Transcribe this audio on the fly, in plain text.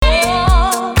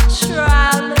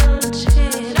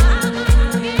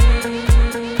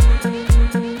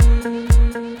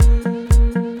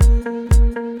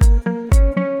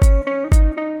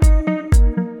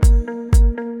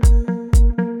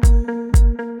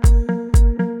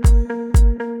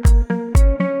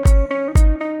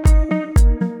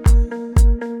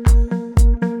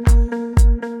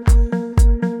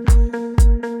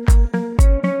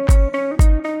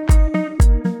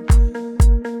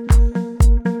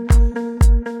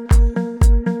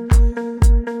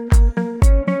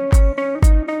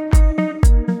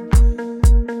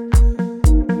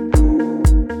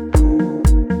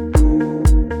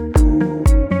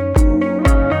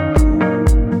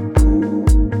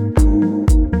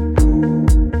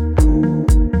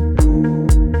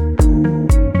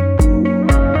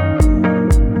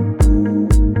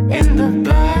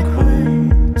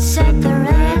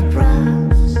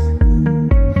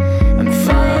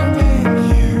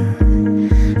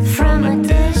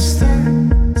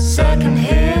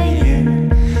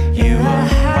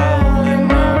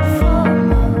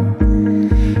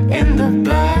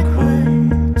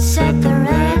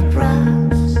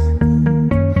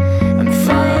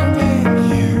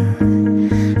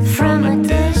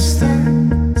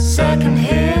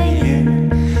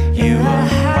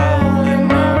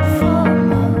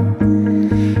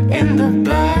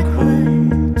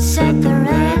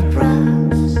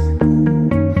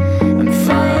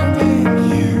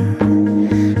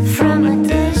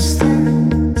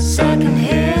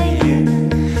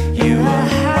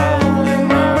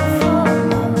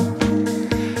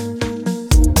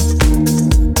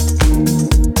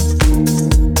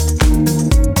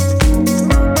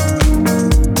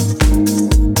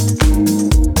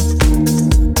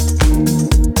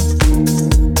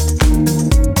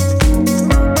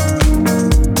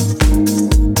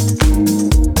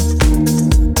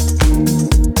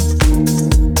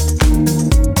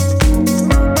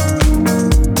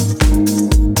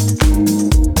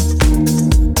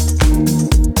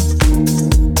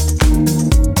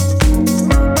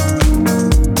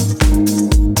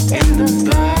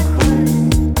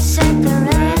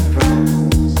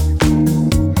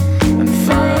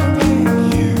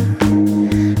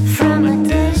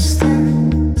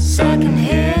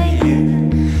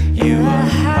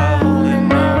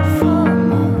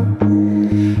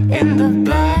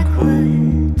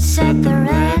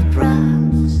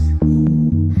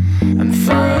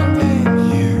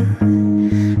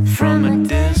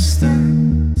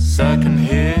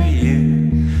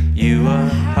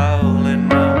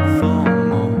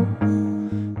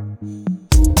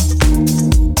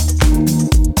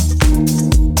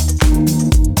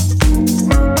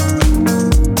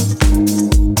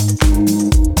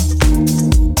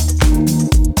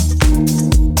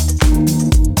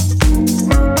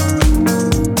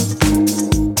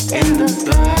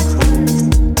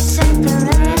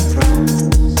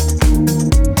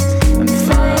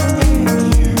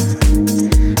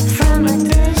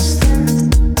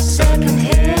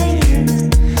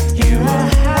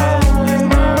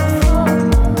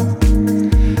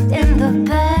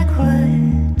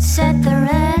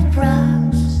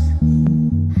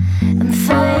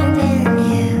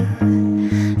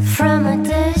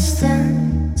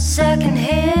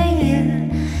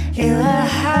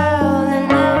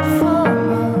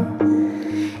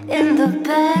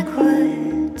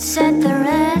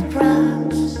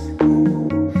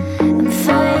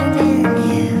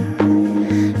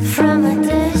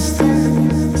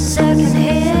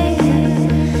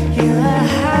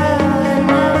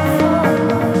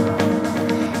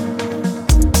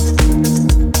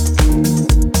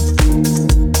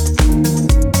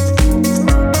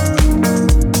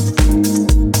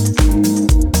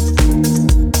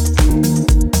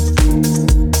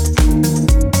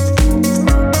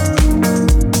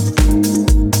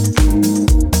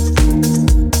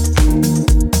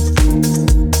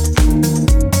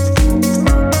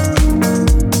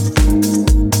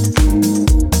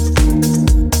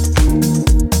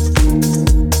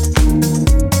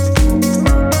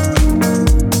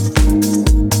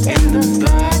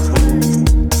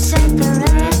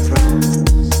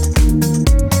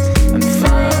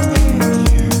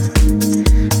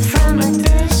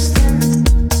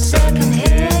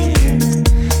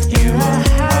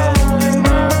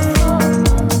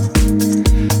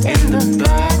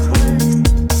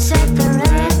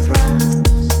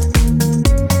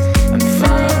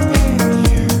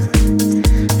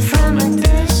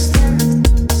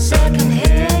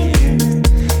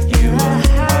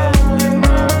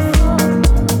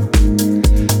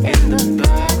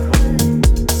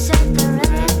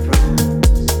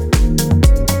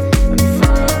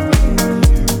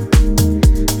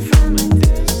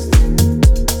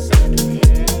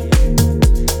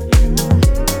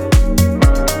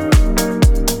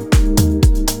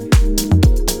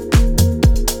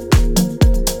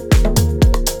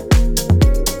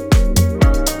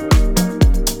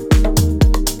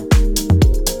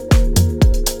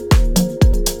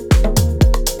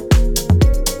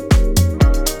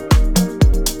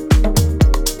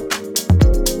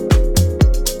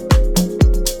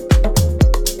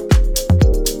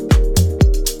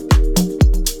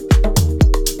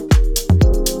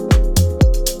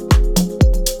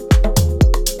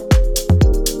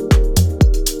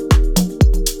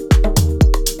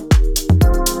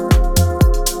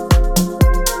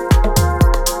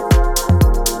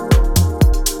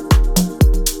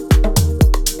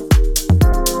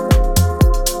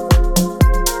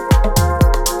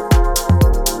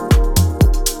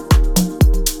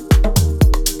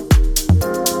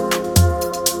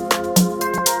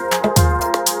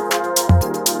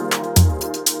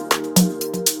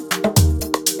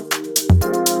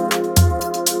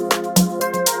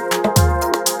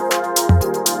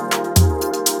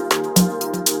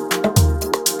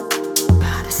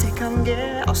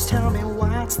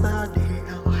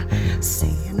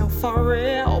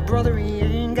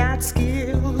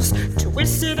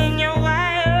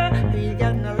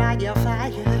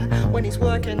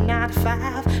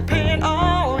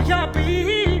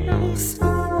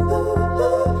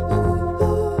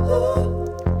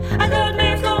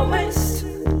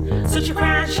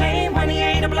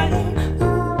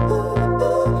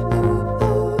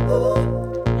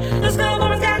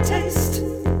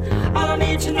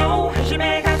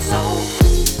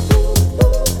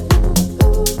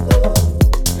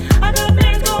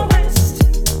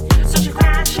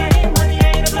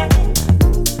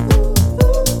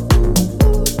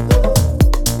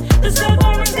This good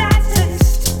woman got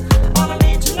taste.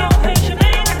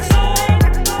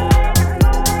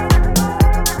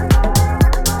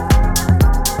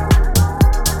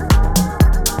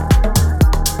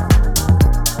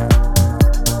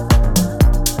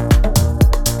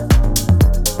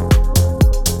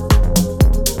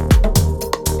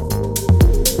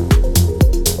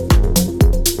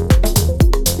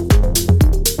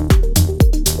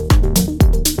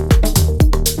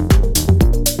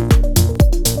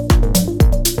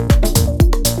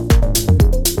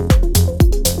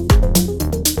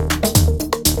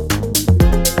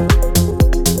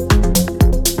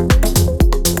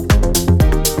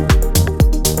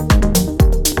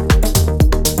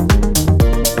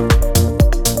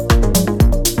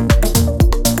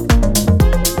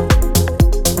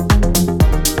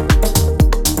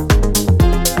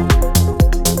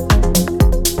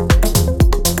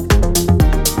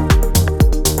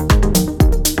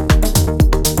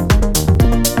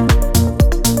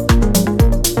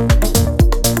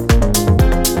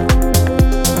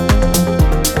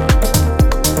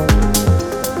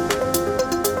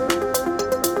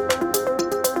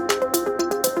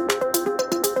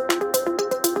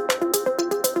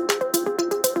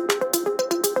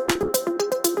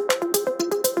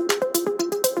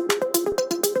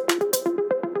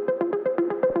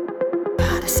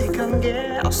 young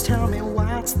girls, tell me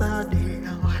what's the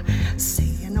deal. Say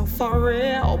you know for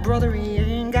real, brother, he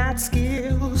ain't got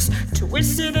skills.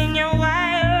 Twisted in your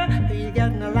wire, you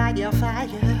gonna light your fire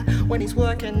when he's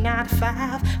working 9 to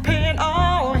 5, paying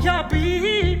all your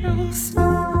bills.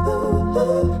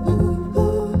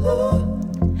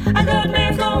 A good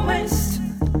man's gonna waste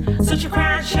such a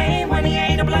crying shame when he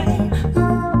ain't to blame.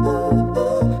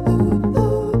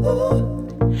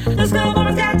 This good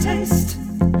woman's got taste.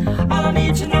 All I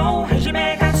need to know is you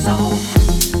make that soul.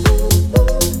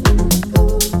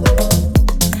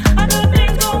 A good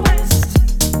man's gonna waste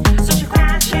such a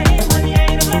crying shame when he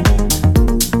ain't to blame.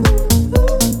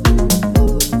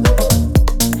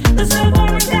 This good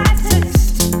woman's got taste.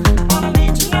 All I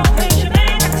need to know is you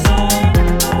make that soul.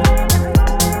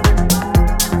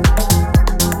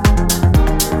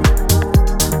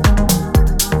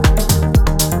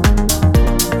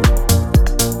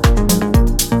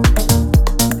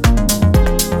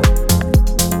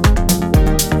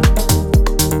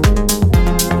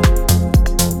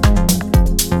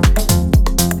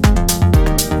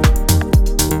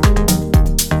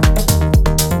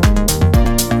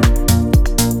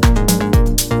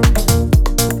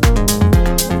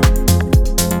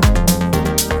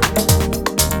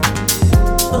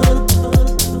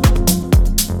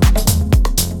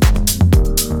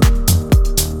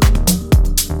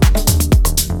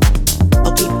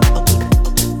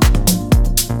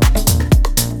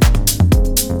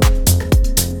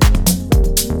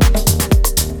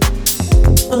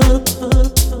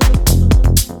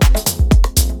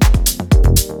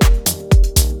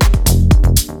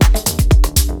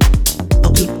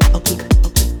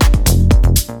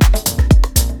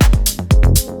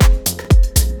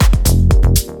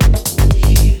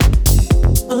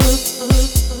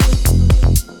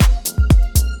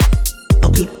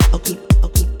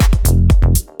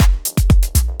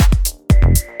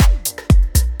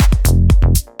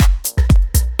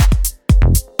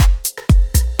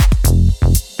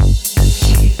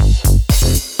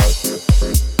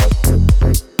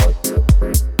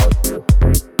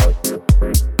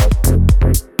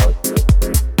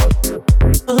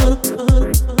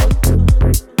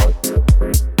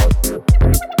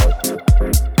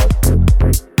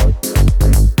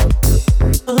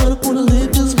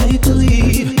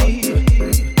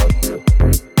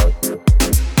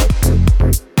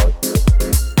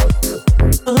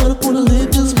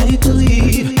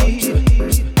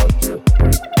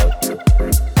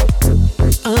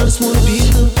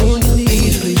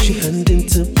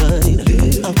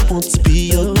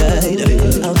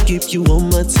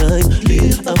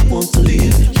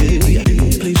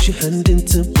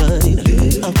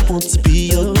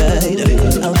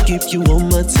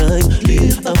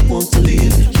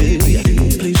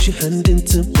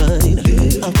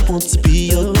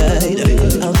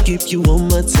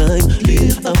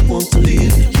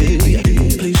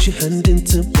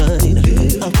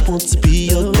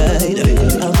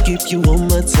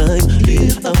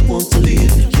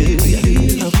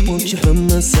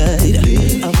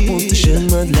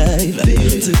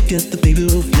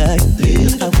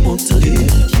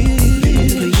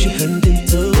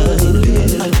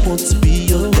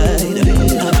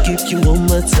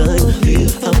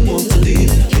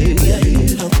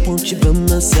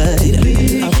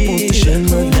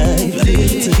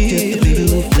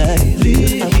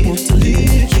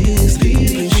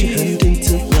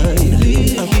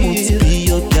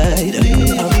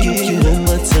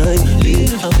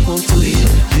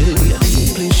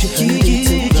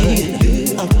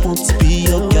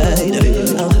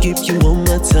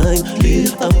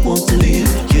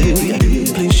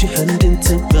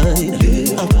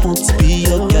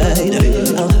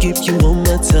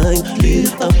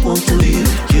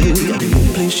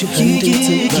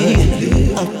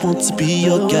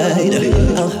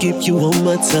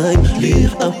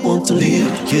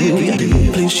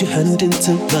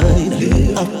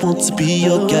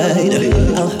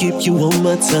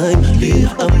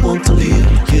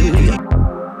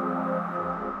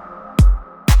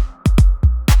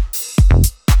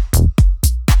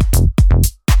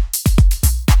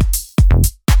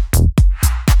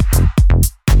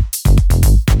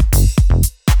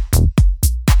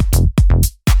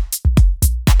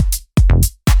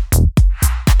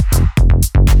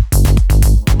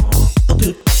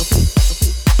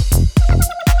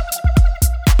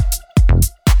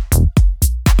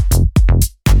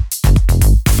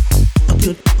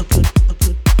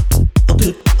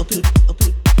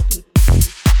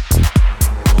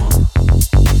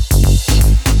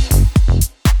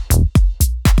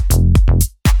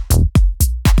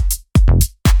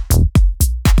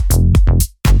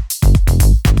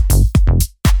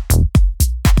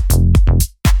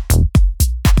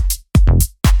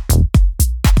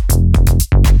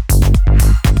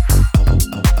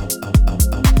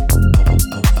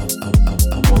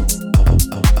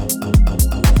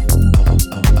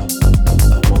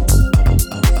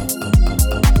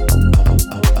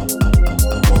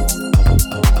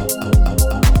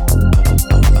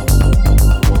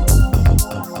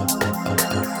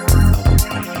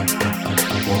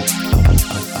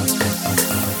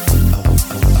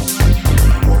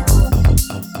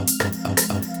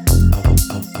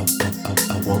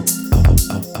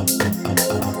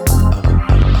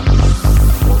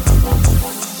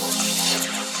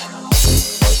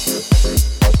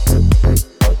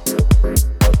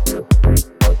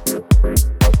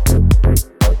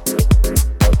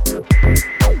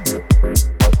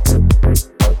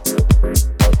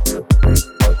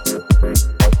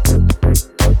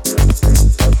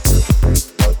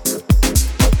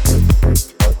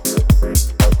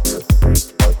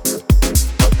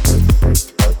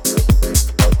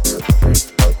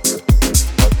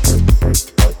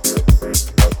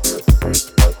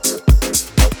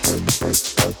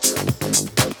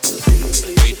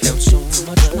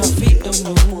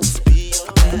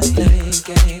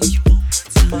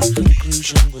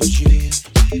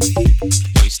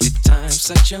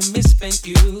 such a misspent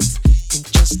youth. In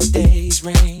just a day's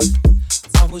rain,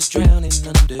 I was drowning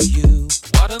under you.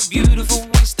 What a beautiful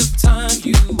waste of time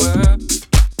you were.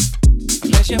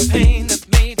 Pleasure, pain that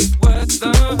made it worth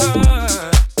the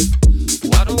hurt.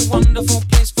 What a wonderful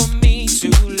place for me to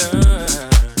learn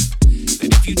that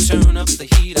if you turn up the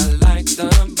heat, I like the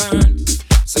burn.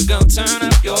 So go turn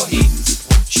up your heat.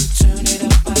 Won't you turn it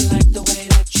up? I like the way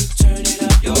that you turn it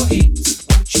up. Your heat.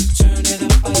 Won't you turn it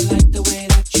up? I like the way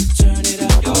that you turn it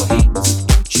up. Your heat.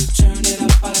 Won't you turn it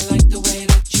up? I like the way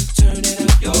that you turn it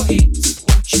up. Your heat.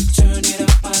 Won't you turn it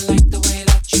up? I like the way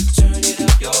that you turn it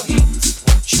up. Your heat.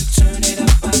 Won't you turn it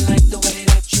up? I like the way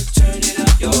that you turn it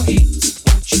up. Your heat.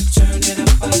 Won't you turn it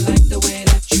up? I like the way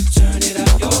that you turn it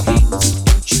up. Your heat.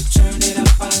 Won't you turn it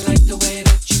up? I like the way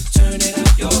that you turn it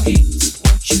up. Your heat.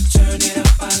 Won't you turn it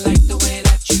up? I like the way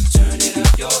that you turn it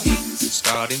up. Your heat.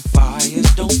 Starting fires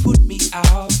don't put me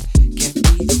out. Can't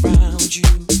be around you,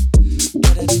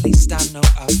 but at least I know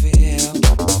I feel.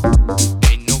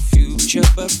 Ain't no future,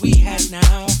 but we had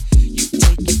now. You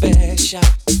take your best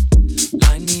shot,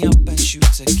 line me up and shoot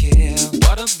to kill.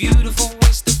 What a beautiful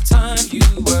waste of time you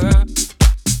were.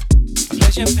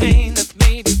 Pleasure, pain that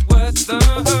made it worth the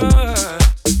hurt.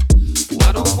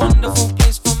 What a wonderful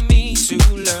place for me to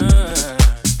learn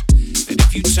that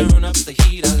if you turn up the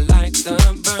heat, I like the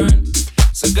burn.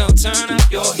 So go turn up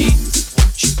your heat.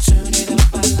 Won't you turn it up?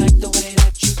 I like the way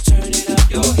that you turn it up.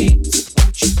 Your heat.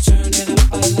 Won't you turn it up?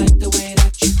 I like the way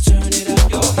that you turn it up.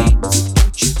 Your heat.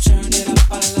 Won't you turn it up?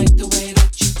 I like the way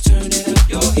that you turn it up.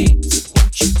 Your heat.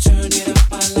 Won't you turn it up?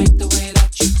 I like the way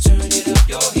that you turn it up.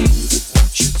 Your heat.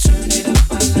 Won't you turn it up?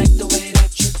 I like the way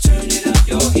that you turn it up.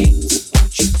 Your heat.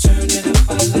 Won't you turn it up?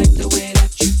 I like the way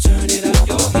that you turn it up.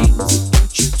 Your heat.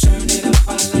 Won't you turn it up?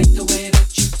 I like the way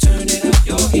that you turn it up.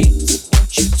 Your heat.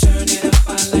 Won't you turn it up? I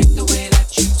like the way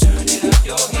that you turn it up.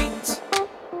 Your heat.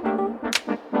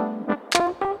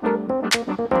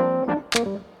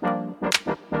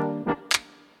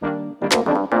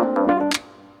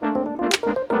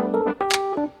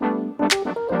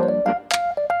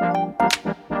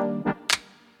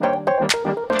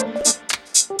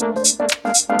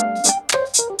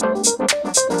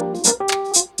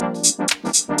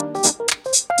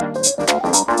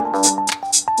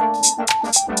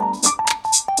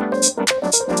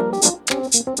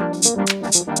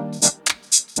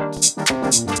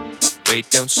 Weight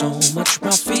down so much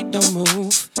my feet don't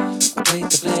move. I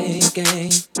played the blame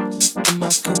game, and my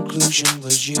conclusion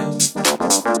was you.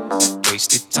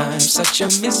 Wasted time, such a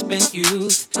misspent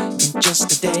youth. In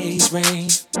just a day's rain,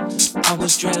 I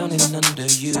was drowning under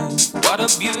you. What a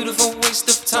beautiful waste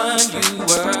of time you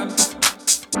were.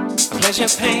 Pleasure,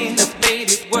 pain that made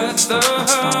it worth the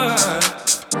hurt.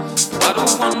 What a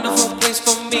wonderful place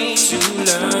for me to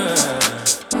learn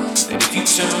that if you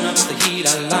turn up the heat,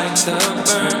 I like the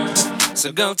burn.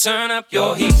 So go turn up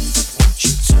your heat. Won't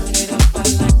you turn it up? I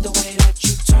like the way that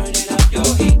you turn it up.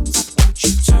 Your heat. Won't you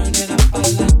turn it up? I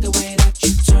like the way that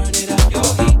you turn it up.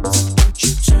 Your heat. Won't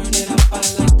you turn it up? I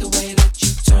like the way that you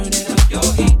turn it up.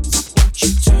 Your heat. Won't you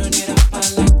turn it up? I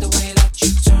like the way that you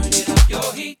turn it up.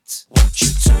 Your heat. Won't you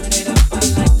turn it up? I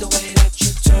like the way that you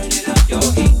turn it up. Your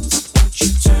heat. Won't you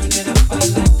turn it up? I like the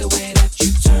way that you turn it up. Your heat. Won't you turn it up? I like the way that you turn it up. Your heat. Won't you turn it up? I like the way that you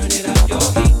turn it up.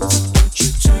 Your heat. Won't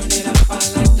you turn it up? I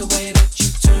like the way that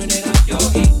you turn it up. Your heat. Won't you turn it up? I like the way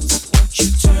that you turn it up. Your heat. Won't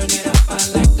you turn it up?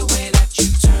 I like the way that you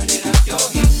turn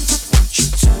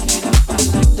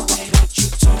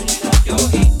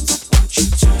it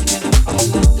up. Your heat. Won't you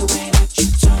turn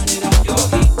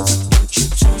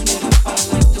it up? I like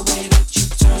the way that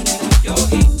you turn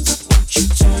it up. Your heat. Won't you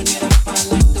turn it up? I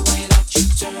like the way that you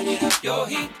turn it up. Your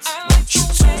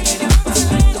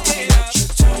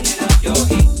heat. Won't you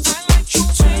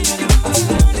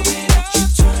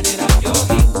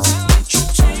turn it up? I like the way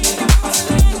that you turn it up. Your heat. Won't you turn it up? I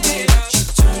like the way that you turn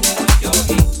it up. Your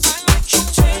heat. Won't you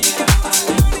turn it up? I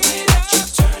like the way that you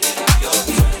turn it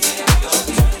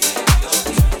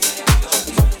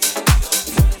up. Your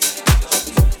heat.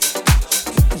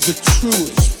 The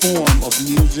truest form of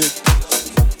music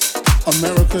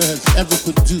America has ever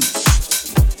produced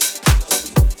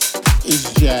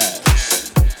is jazz.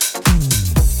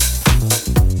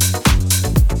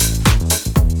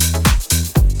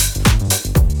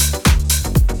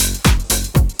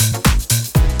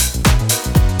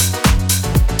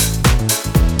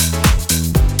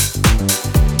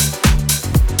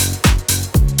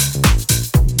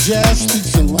 Jazz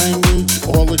speaks a language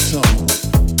all its own.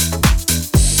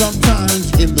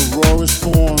 Sometimes in the rawest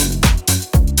form,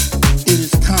 it is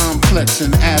complex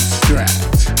and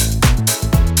abstract.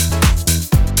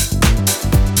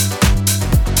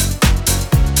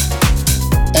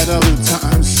 At other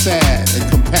times, sad and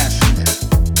compassionate.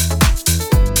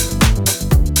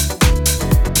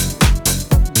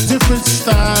 different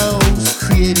styles,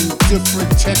 creating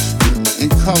different textures and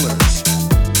colors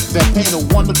that paint a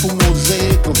wonderful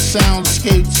mosaic of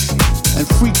soundscapes and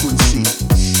frequencies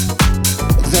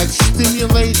that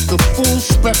stimulate the full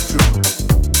spectrum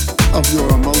of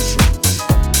your emotions.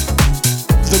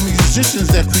 The musicians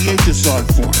that create this art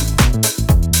form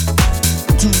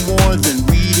do more than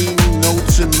reading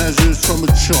notes and measures from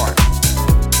a chart.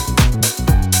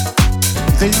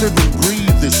 They live and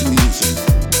breathe this music.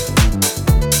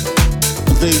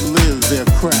 They live their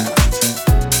craft.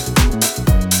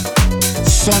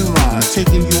 Sunrise,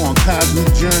 taking you on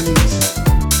cosmic journeys.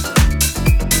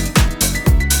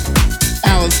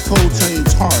 Alice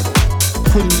Coltrane's harp,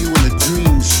 putting you in a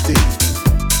dream state.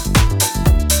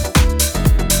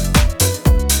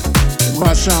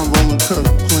 Rashawn Roland Kirk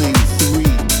playing 3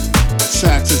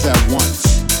 saxes at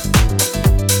once.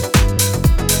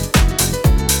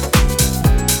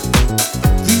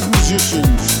 These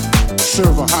musicians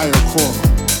serve a higher calling,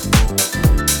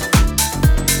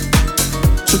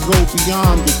 to go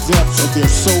beyond the depths of their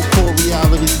so-called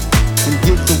reality and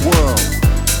give the world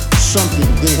something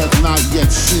they have not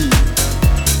yet seen.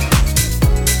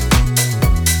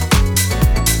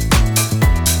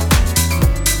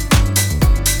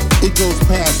 It goes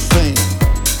past fame.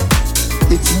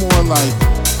 It's more like,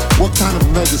 what kind of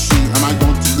legacy am I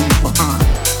going to leave behind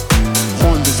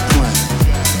on this planet?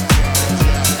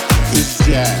 It's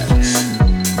jazz.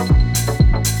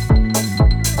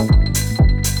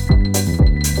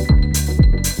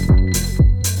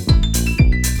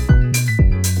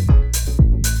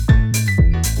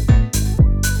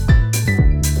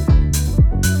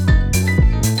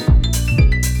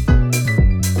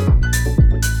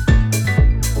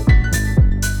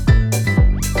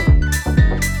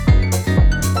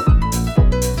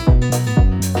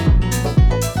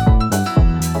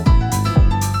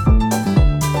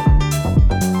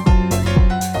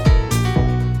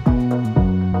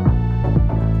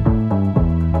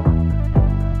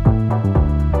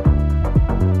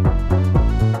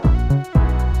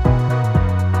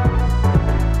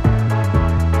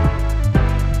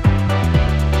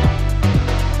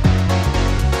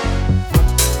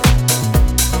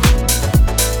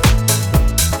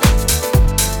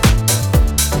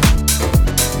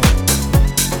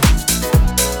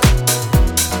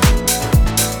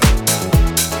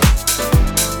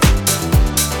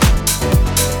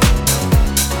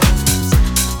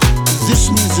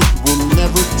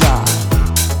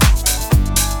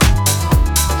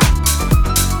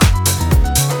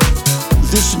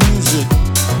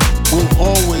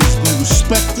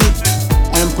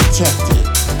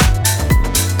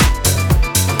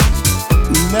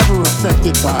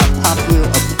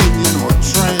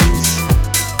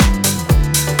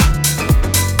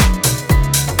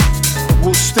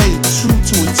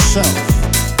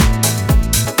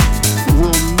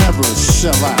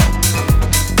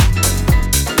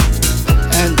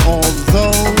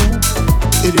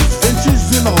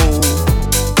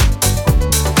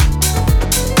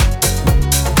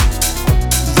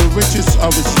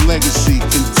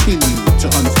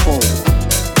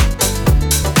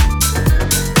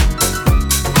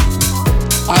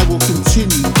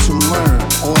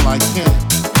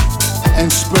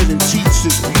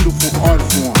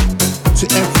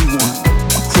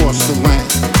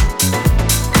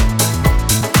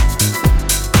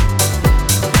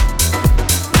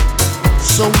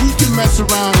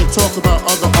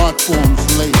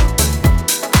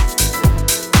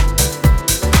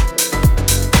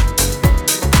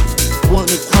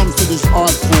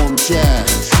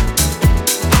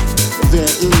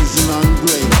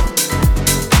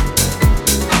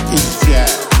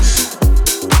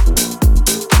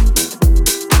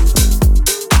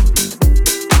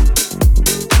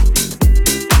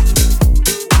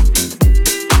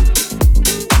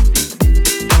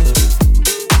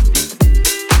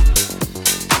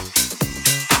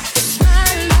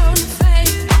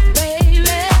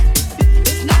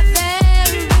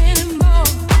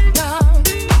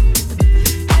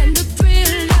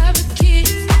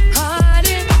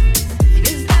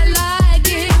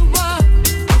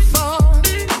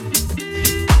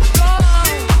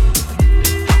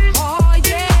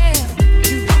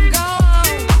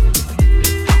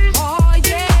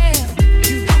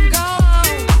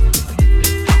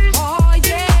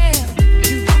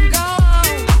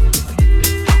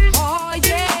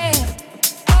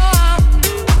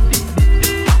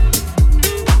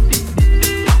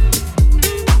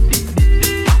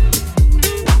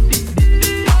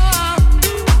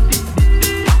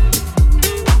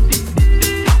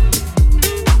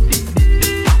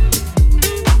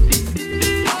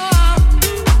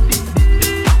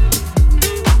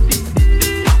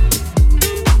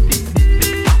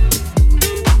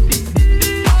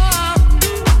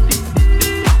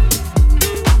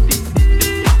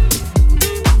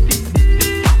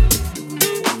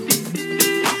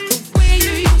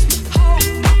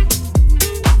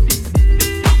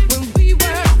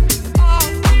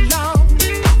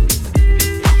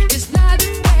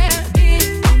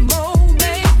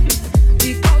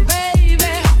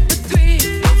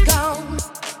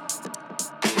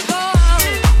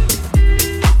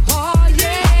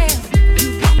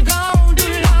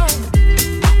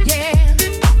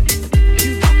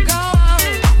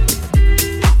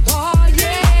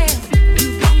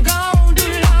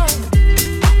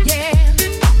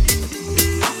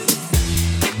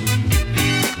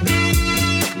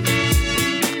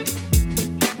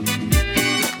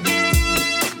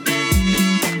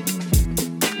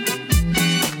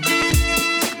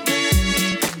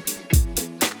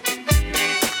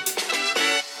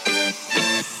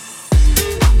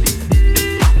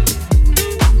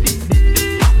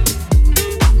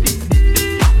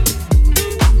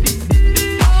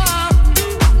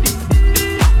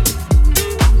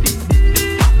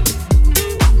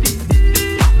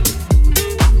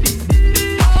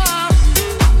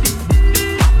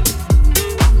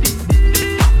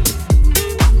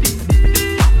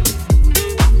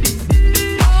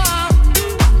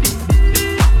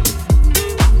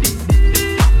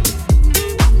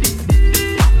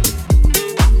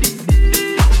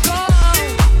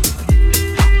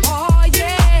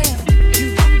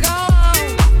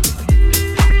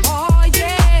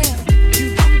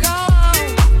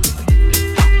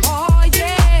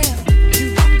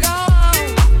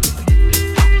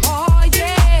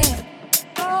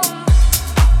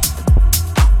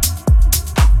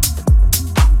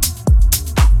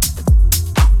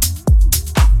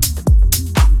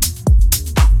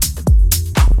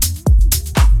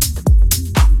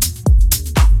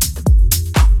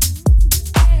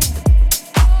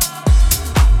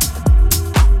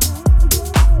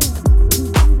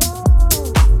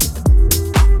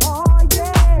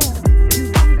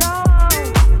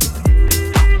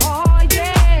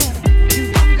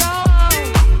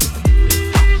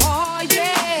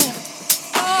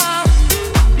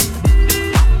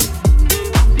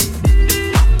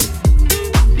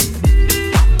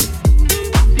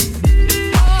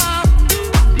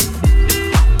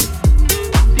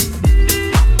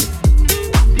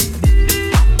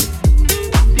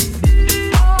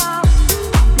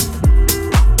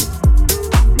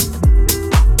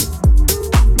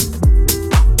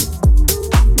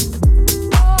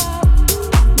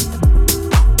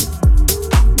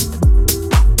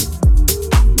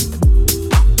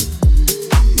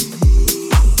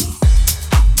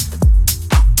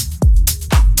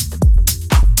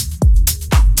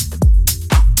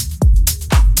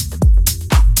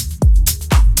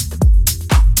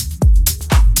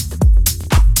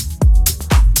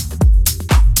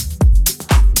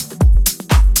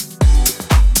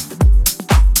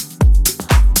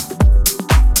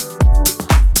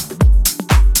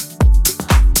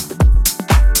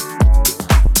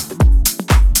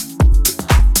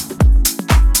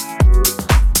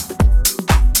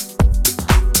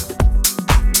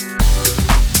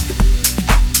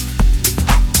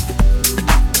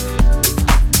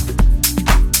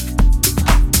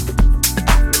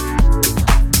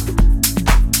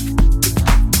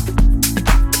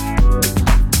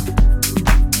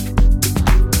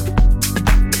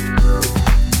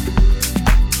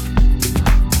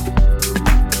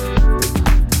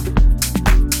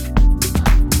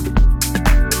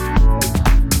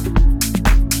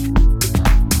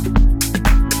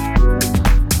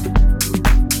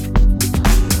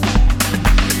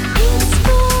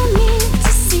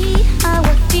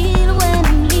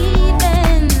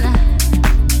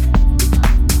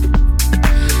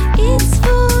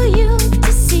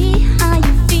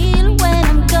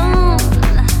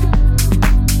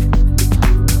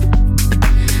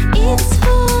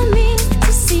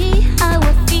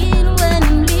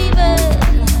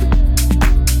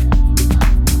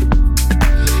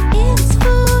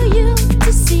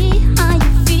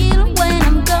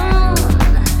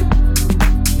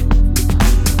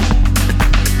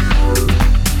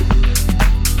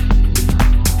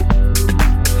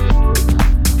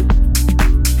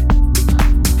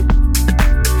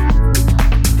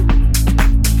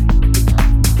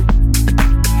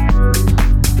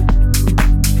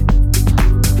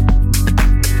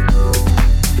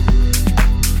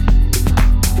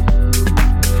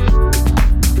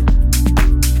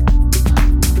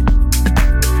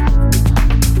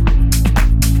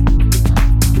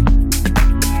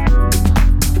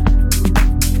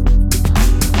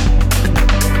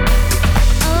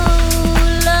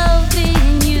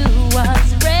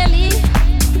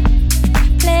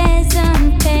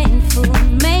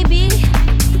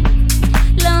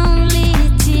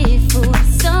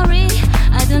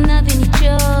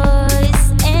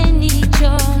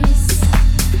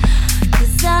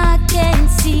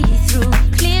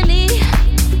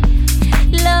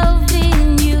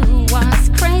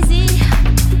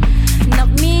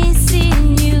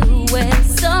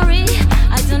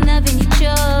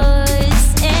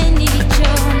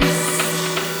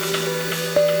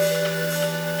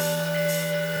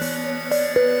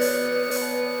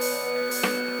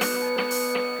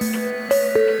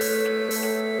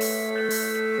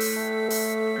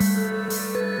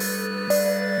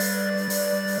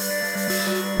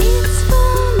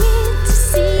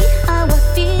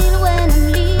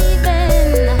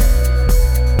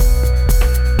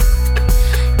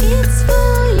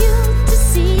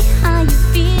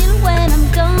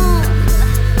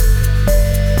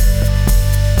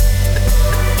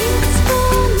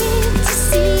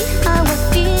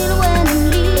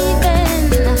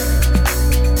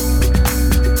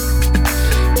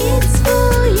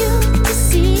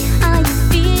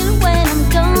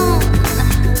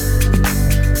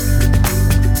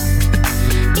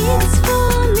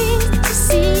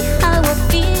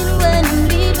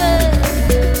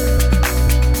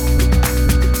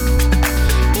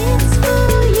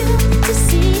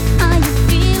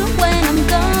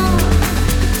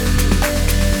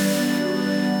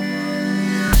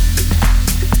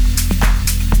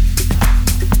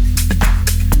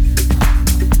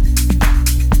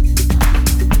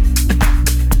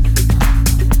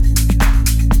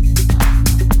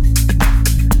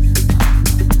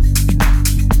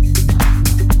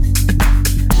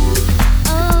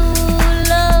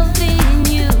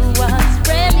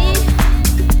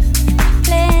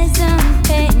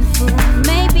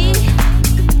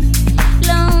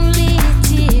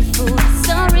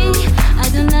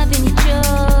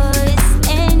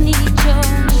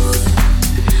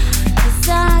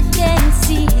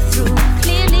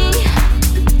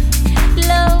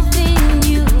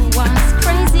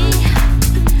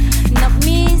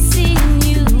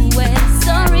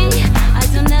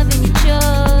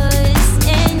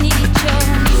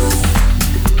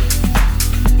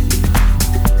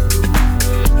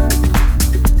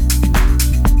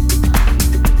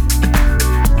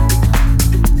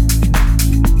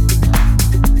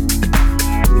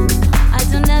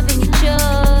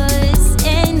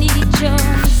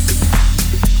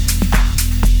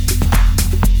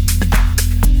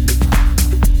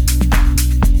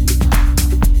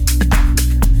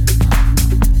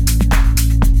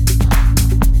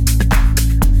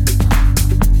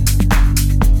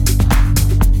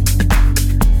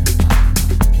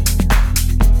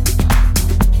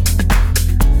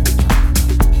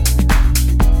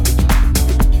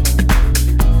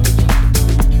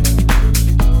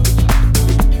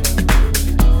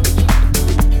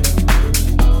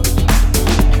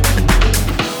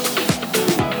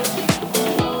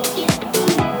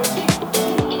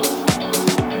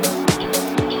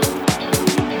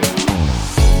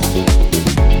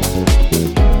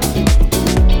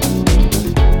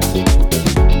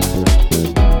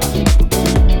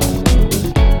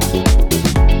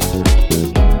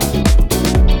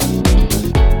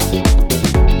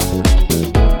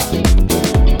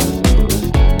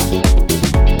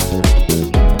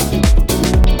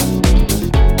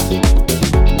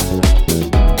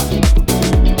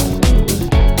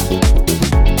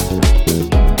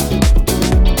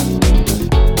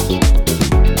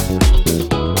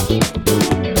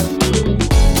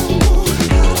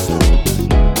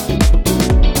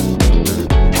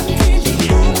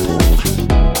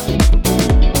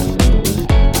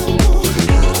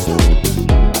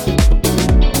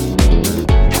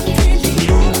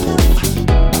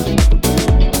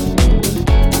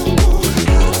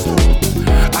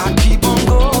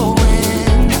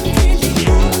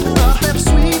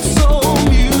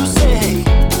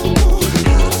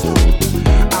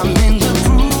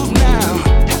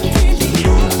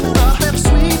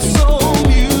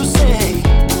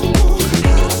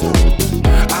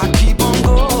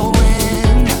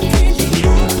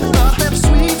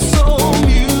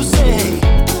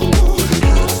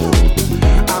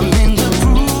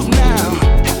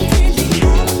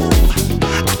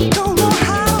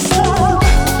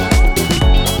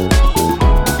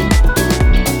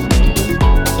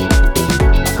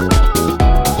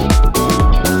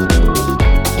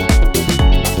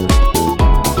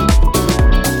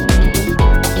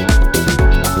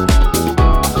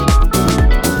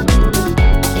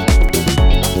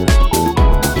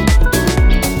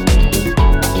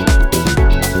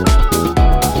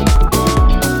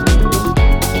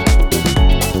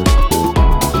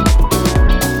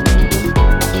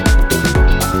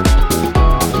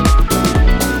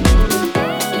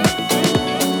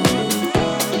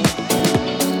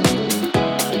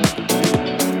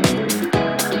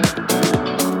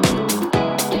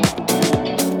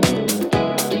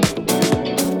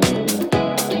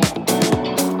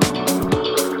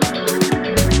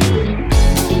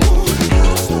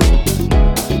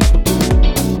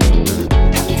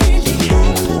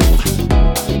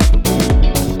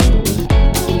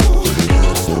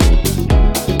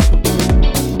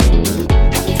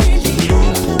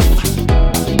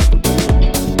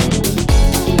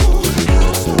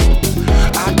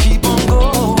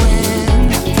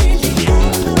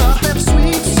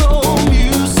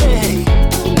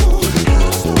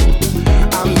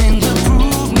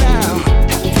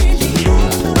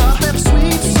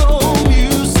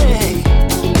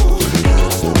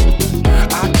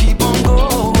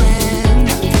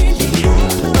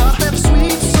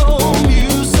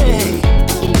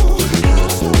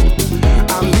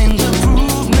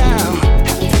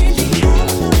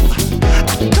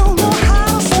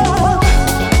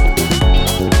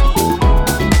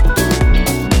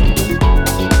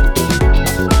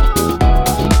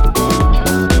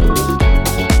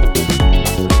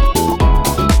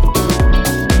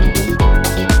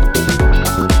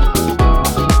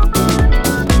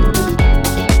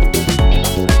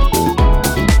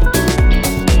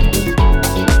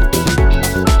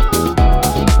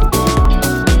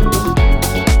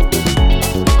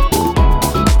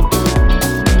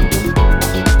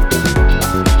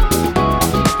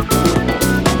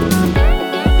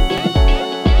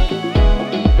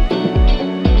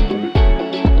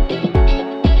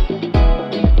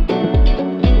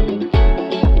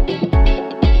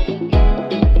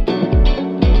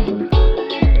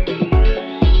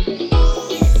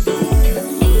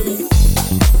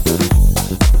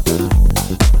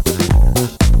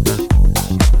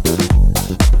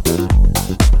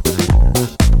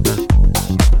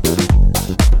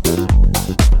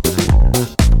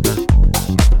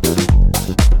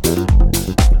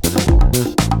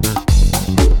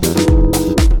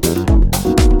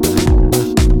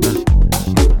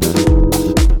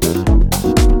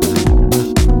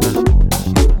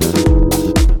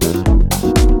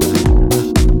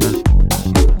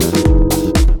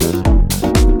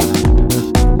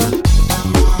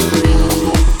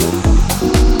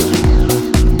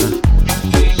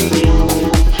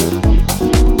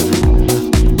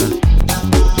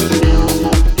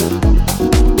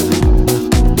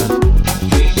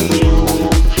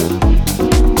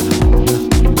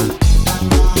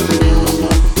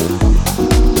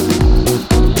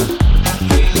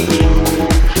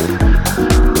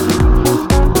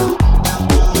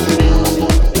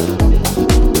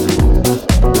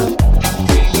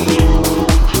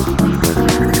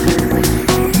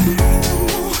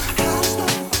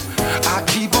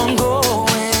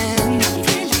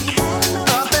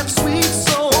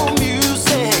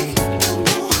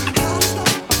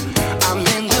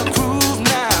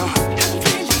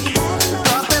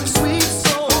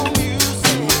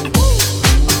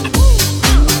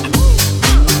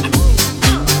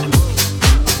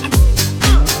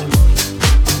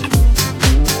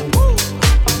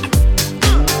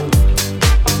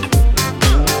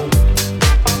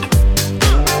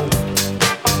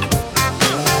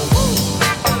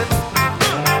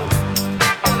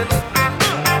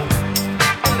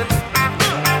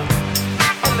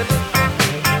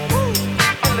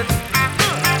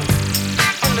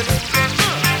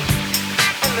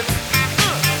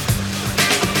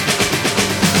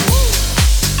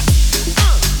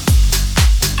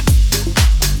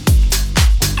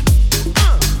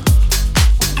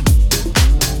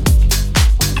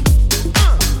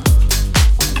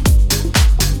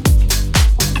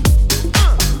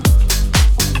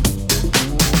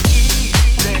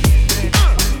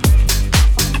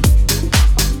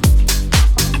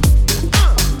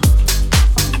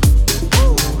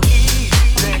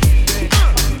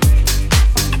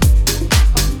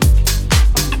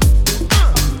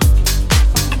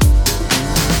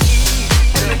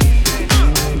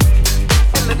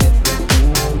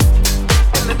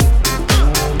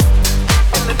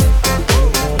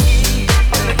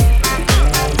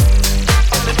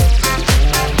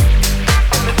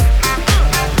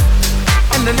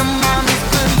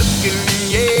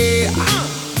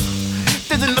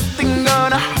 There's nothing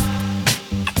gonna.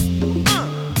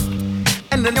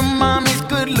 And then your mommy's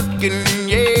good looking,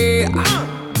 yeah.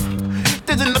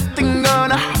 There's nothing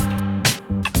gonna.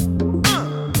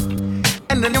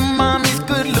 And then your mommy's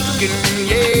good looking,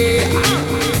 yeah.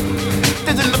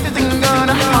 There's nothing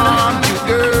gonna harm you,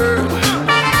 girl.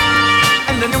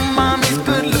 And then your mommy's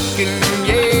good looking,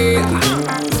 yeah.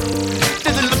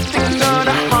 There's nothing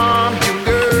gonna harm you,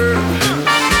 girl.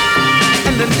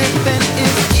 And the living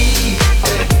is easy.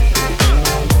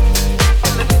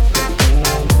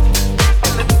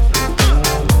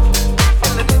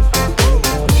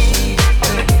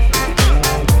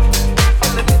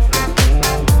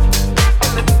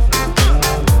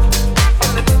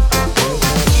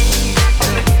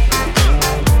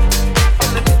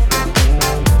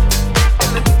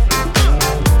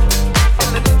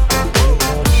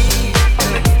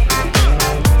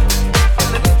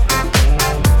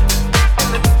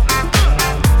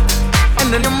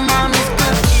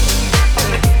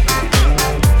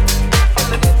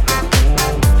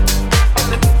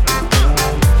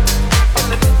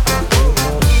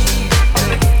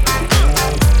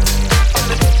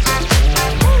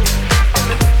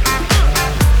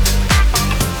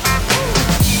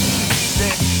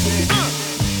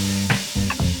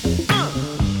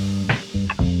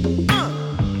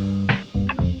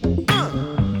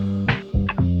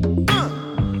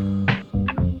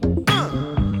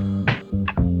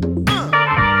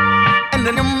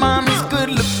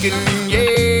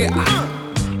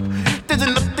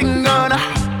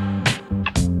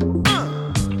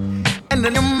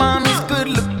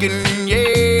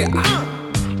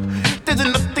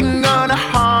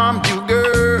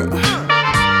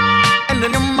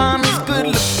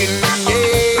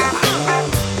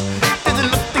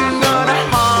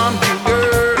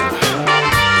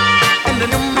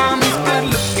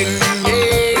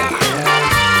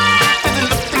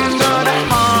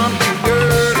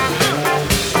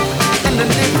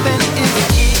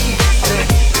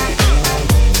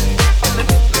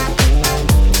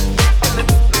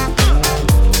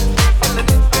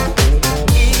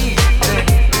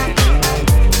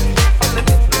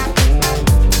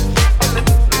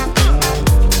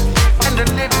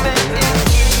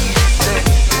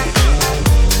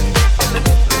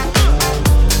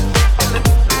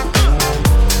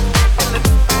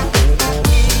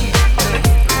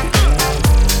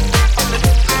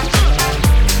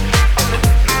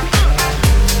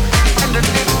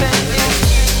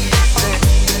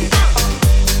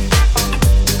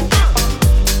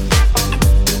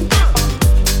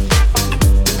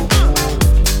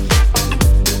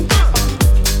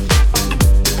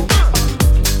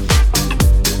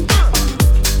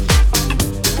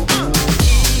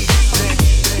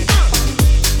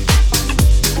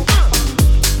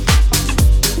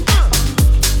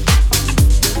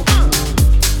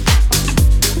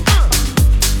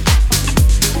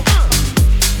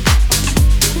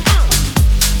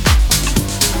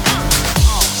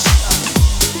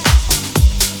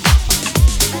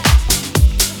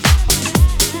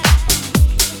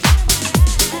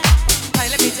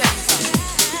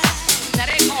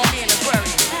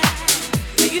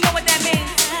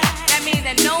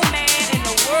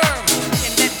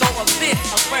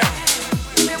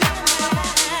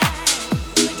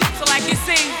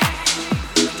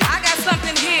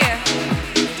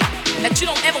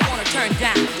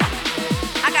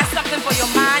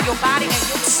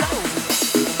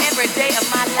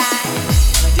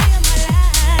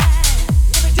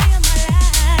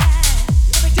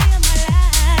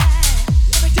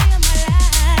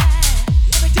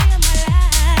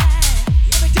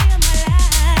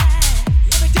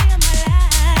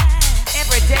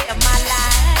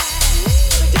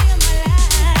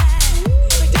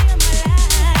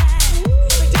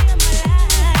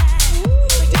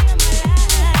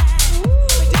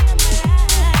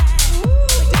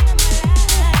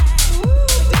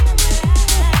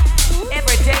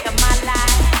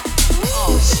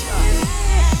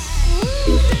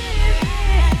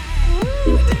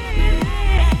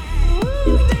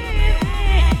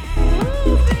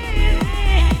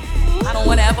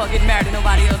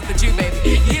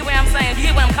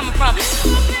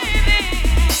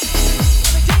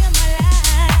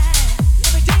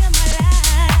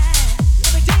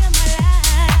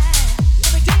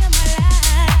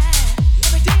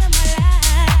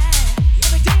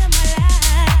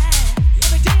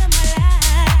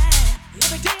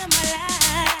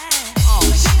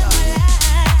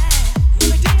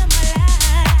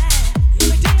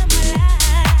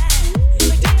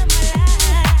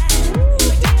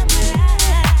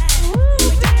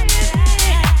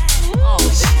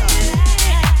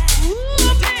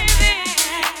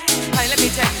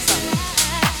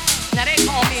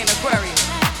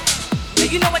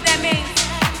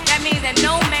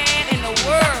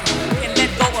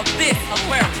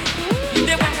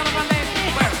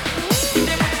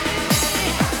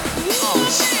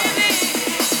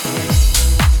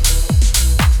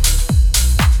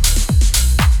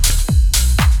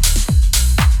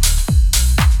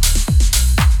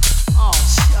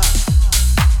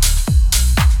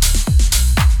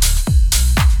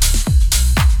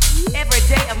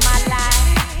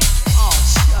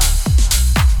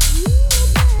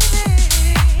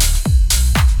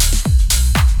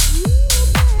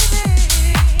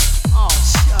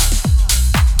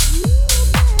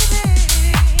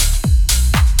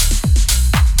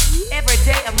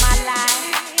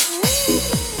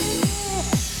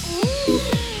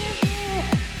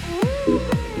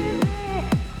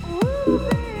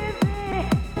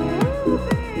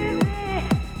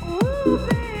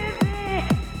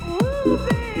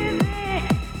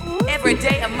 every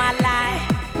day of my life.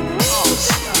 Oh,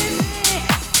 shucks.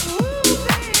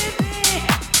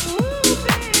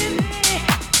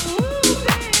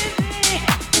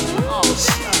 Oh,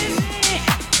 shucks.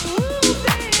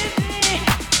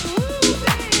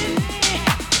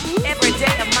 Every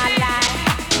day of my life.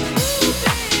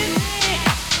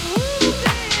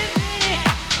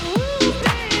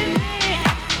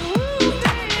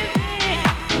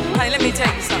 Honey, let me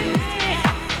tell you something.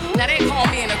 Now they call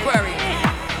me an Aquarius.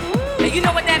 Now you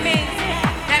know what that means?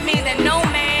 That means that no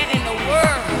man in the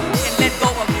world can let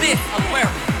go of this Aquarius.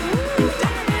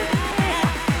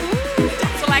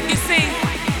 So like you see,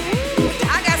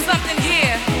 I got something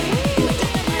here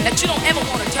that you don't ever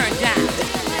want to turn down.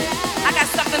 I got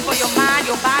something for your mind,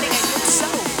 your body, and your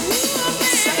soul.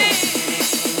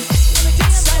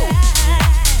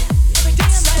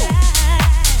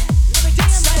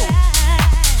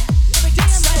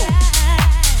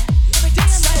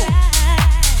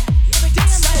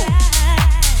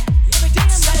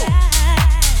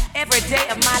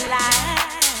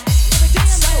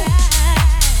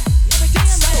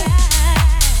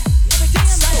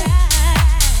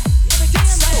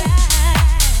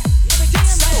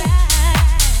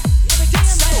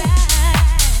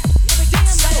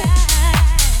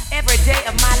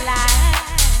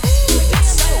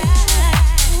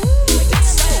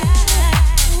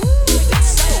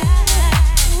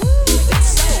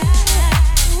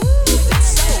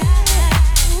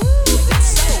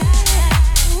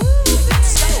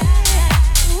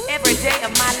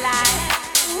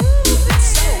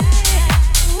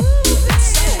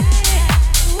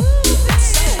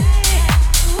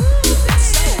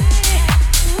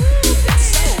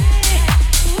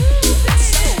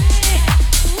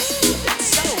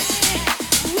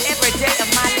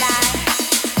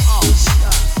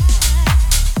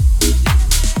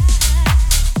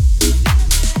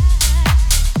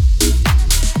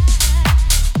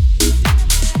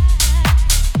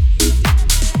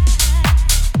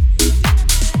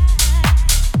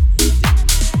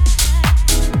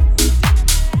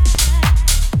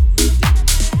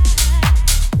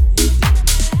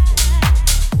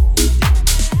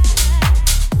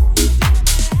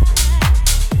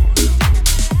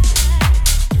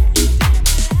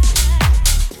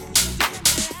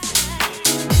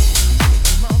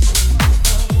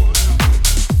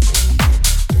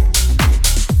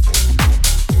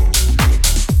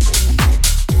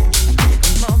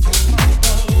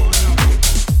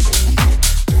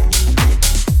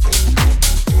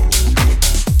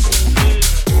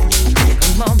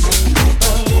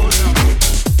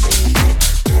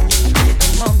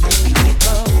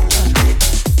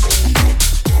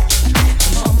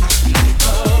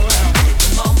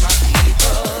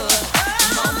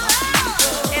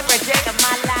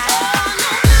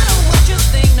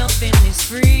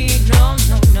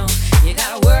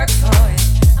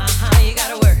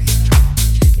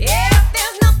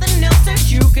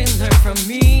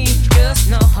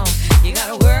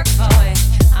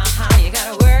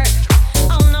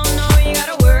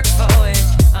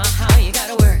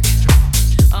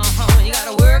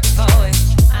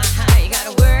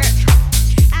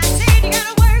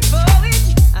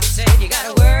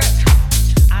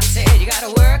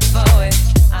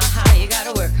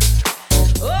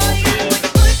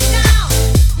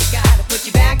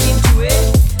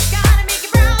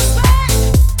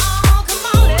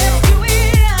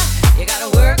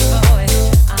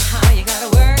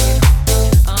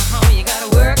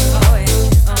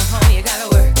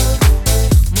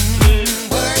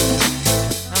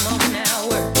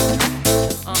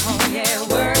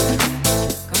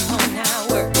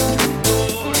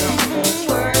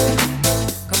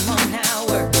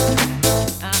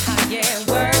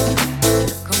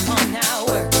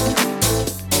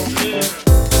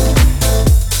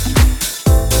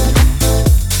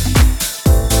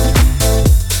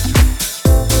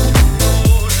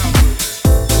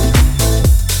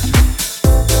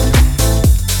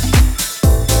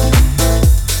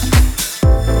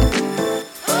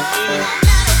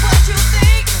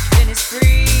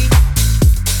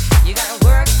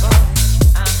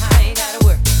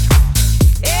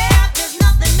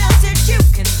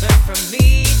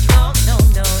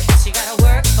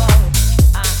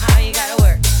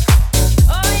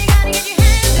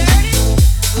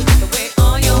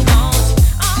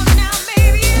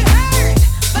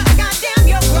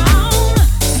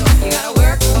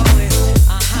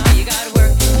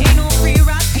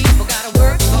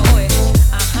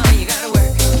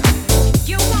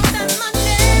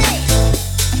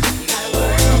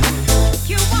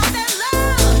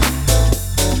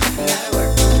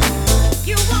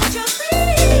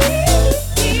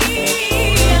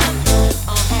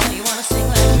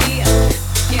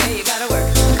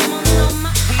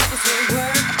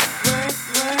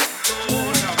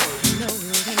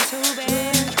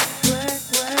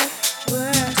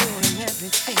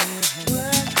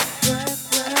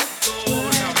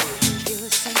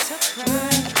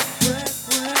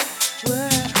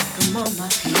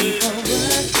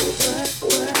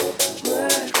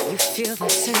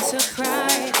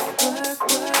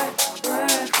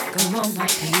 on, my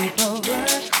people.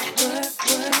 Work, work,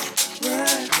 work,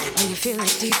 work. Oh, you feel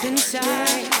it deep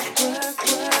inside. Work,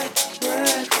 work,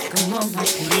 work. Come on, my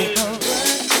people.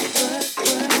 Work, work,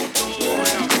 work,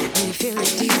 work. Oh, you feel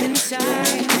it deep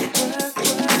inside. Work,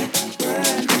 work, work.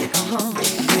 Come on, my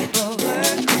people.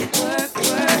 Work, work,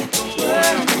 work,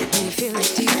 work. Oh, you feel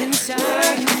it deep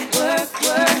inside. Work,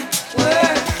 work, work.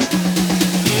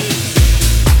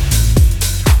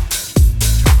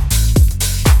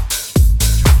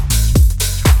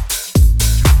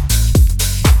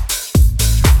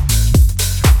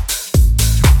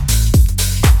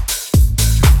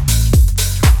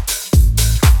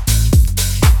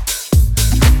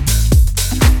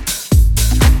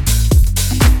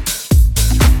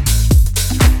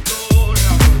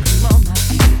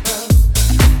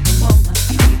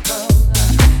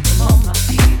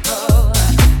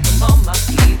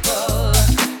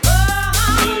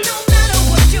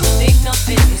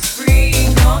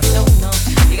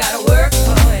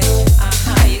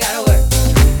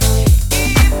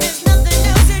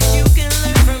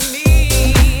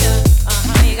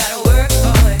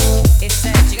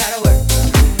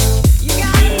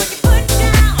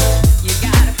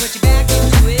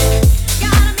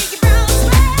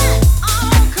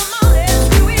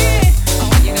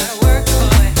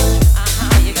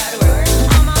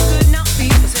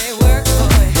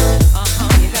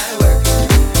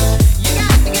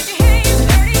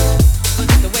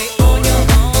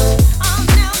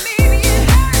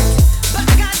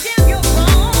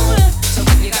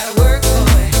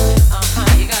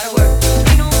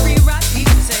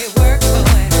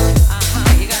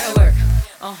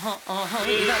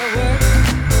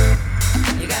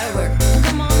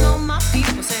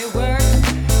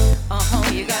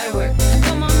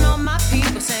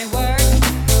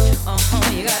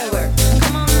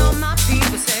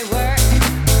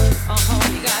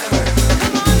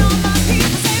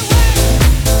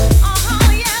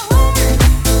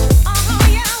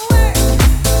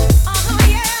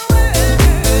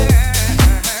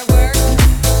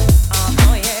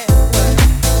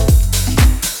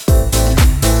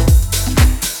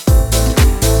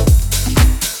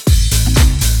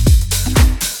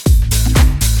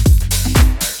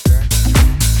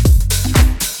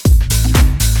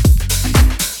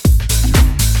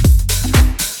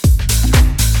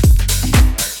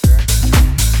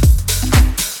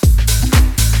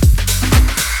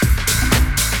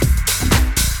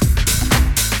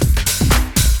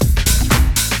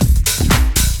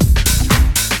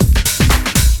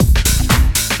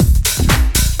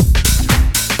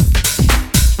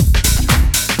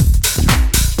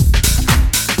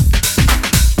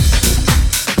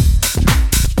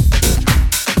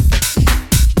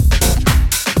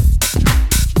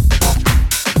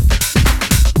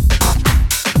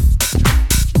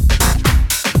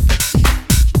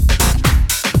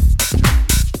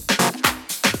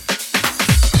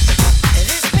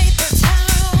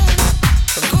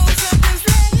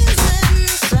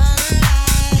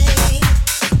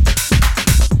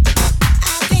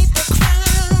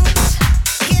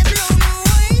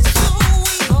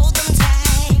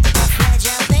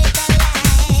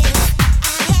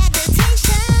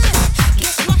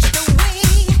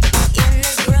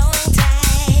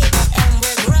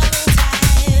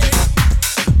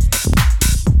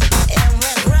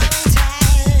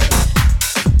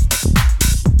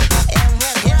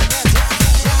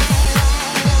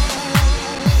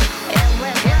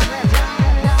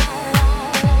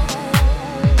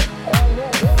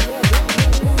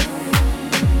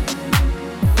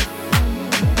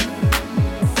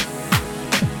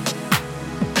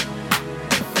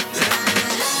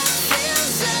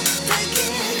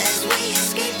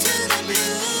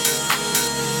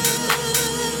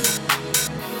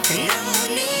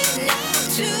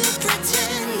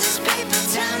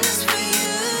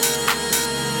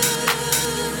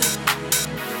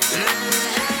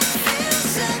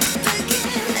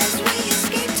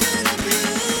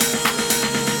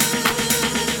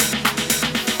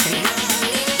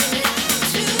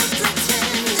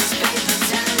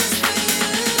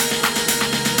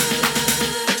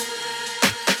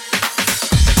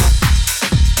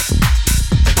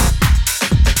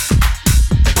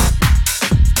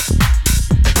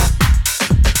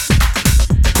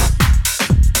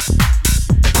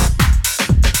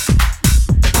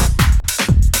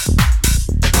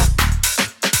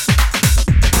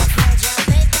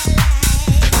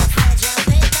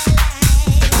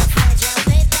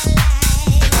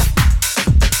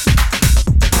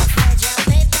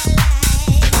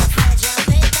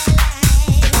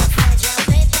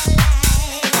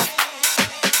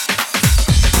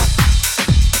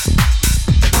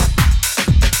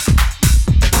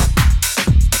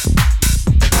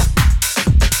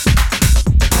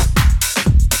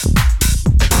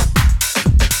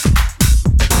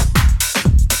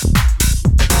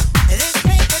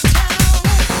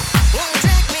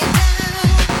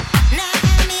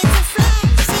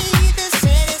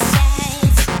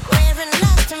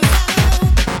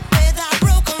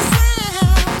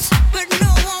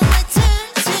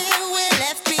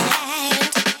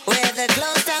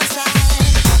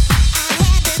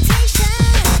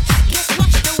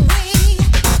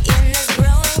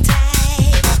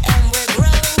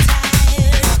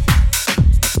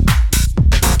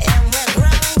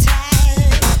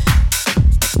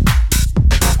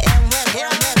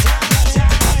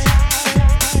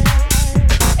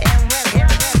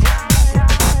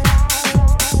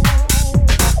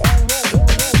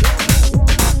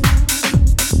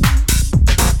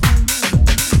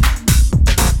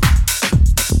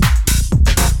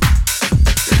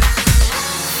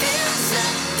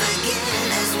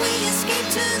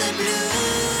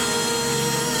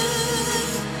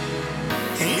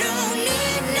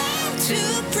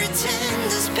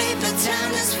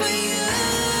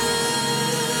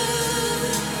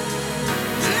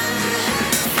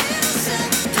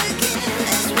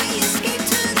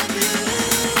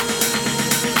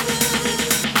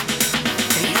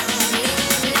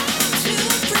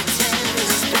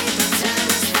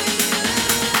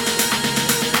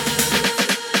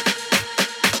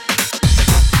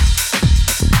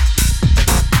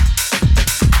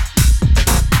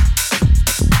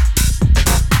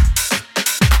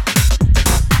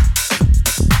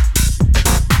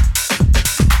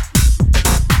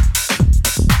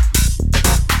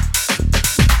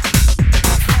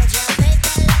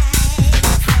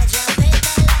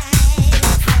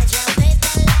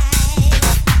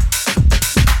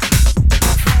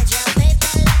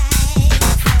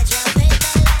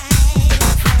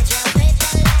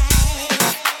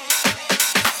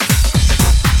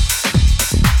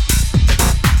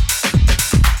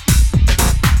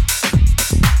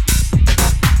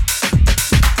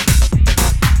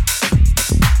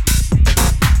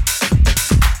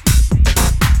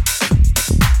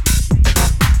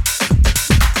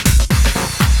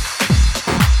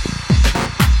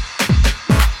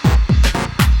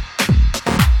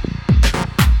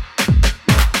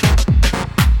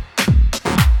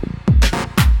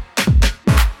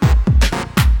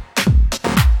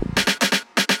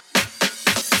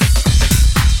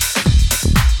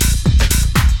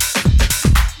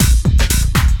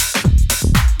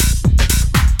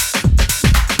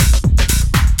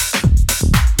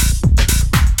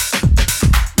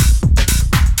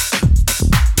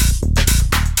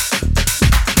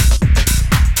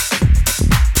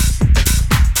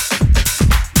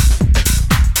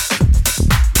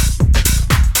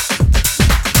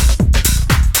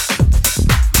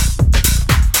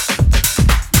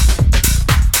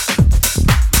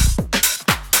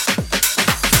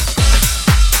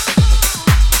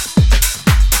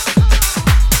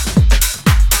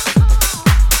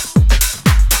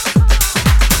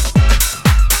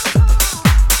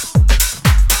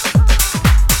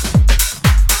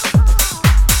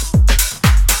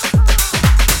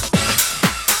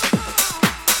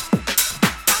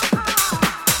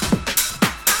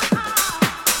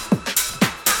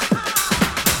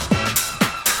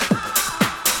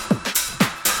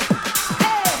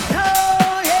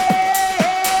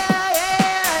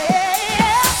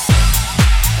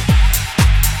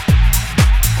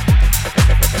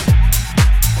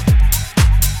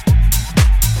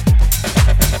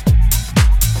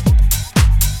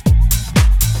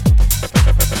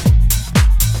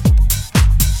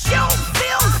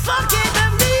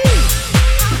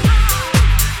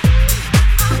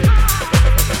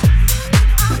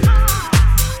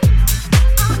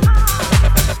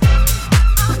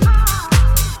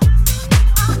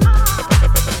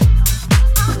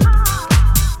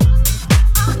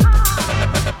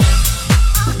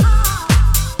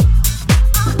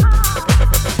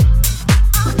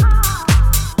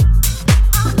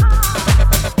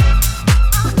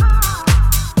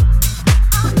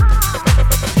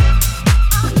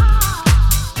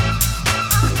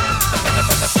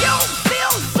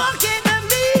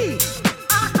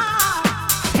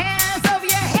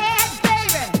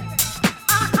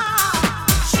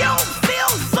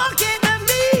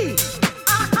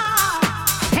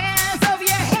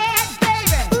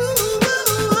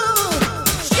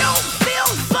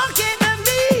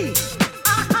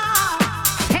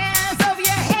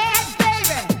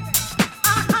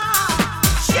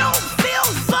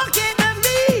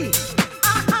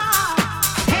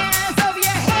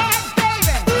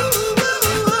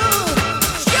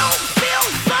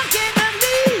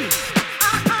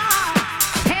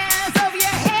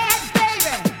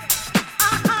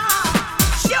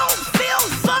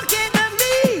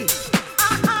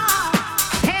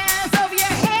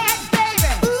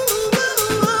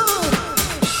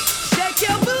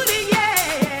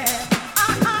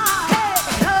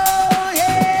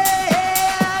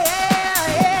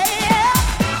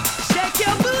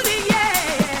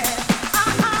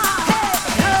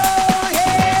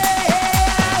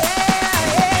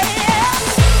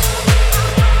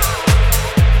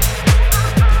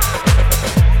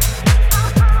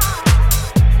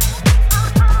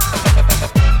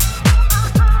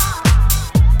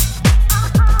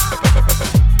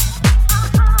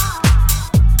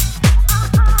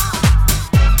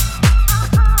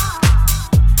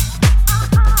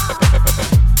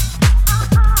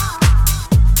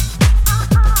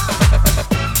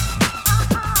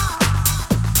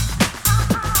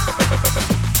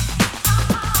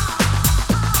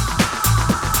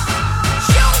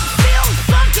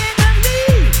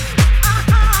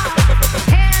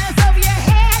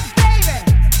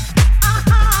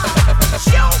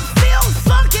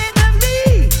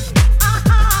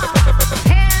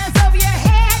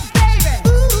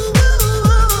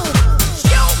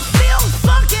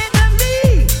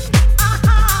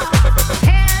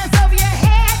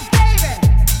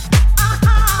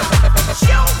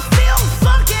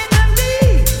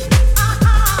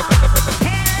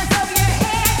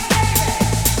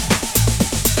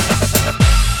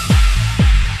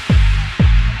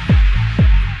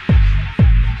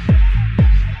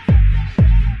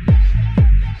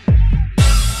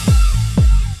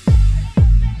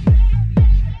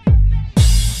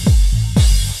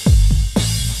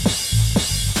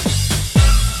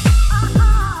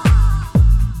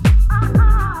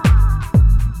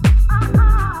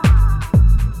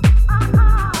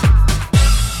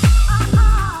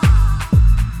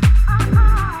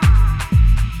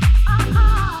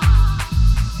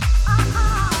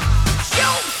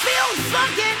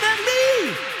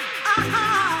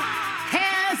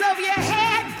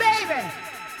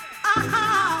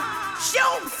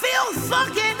 Sure feels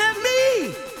funky to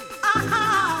me.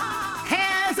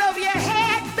 Hands over your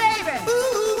head, baby. Ooh,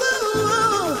 ooh,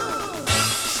 ooh.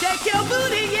 Shake your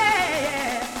booty,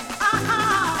 yeah.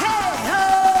 Hey,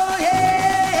 oh,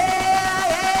 yeah,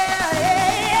 yeah,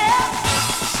 yeah, yeah.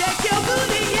 Shake your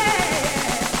booty, yeah.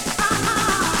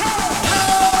 Hey, oh,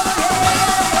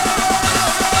 yeah.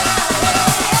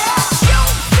 Sure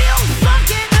feels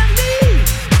funky to me.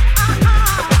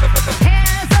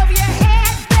 Hands over your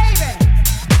head, baby.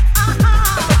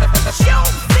 Sure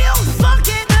feels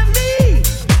funky to me.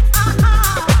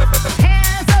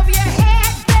 Hands over your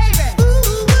head, baby.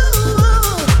 Ooh, ooh,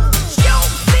 ooh. Sure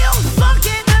feels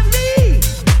funky to me.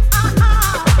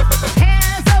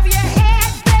 Hands over your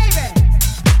head, baby.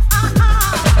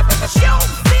 Sure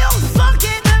feels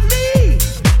funky to me.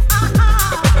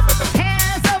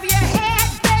 Hands over your head,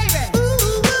 baby.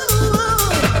 Ooh, ooh, ooh.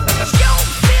 Sure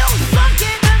feels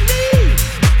funky to me.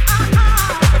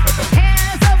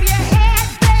 Hands over your head,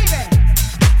 baby.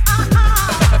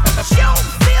 Sure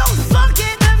feels funky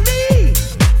to me.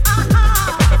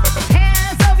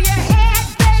 Hands over your head,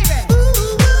 baby.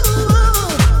 Ooh, ooh, ooh.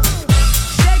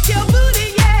 Shake your booty,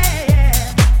 yeah, yeah.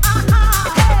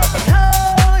 Hey,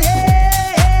 oh,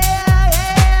 yeah, yeah,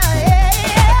 yeah,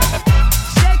 yeah.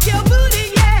 Shake your booty,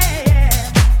 yeah, yeah.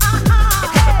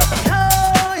 Hey,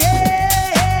 oh, yeah,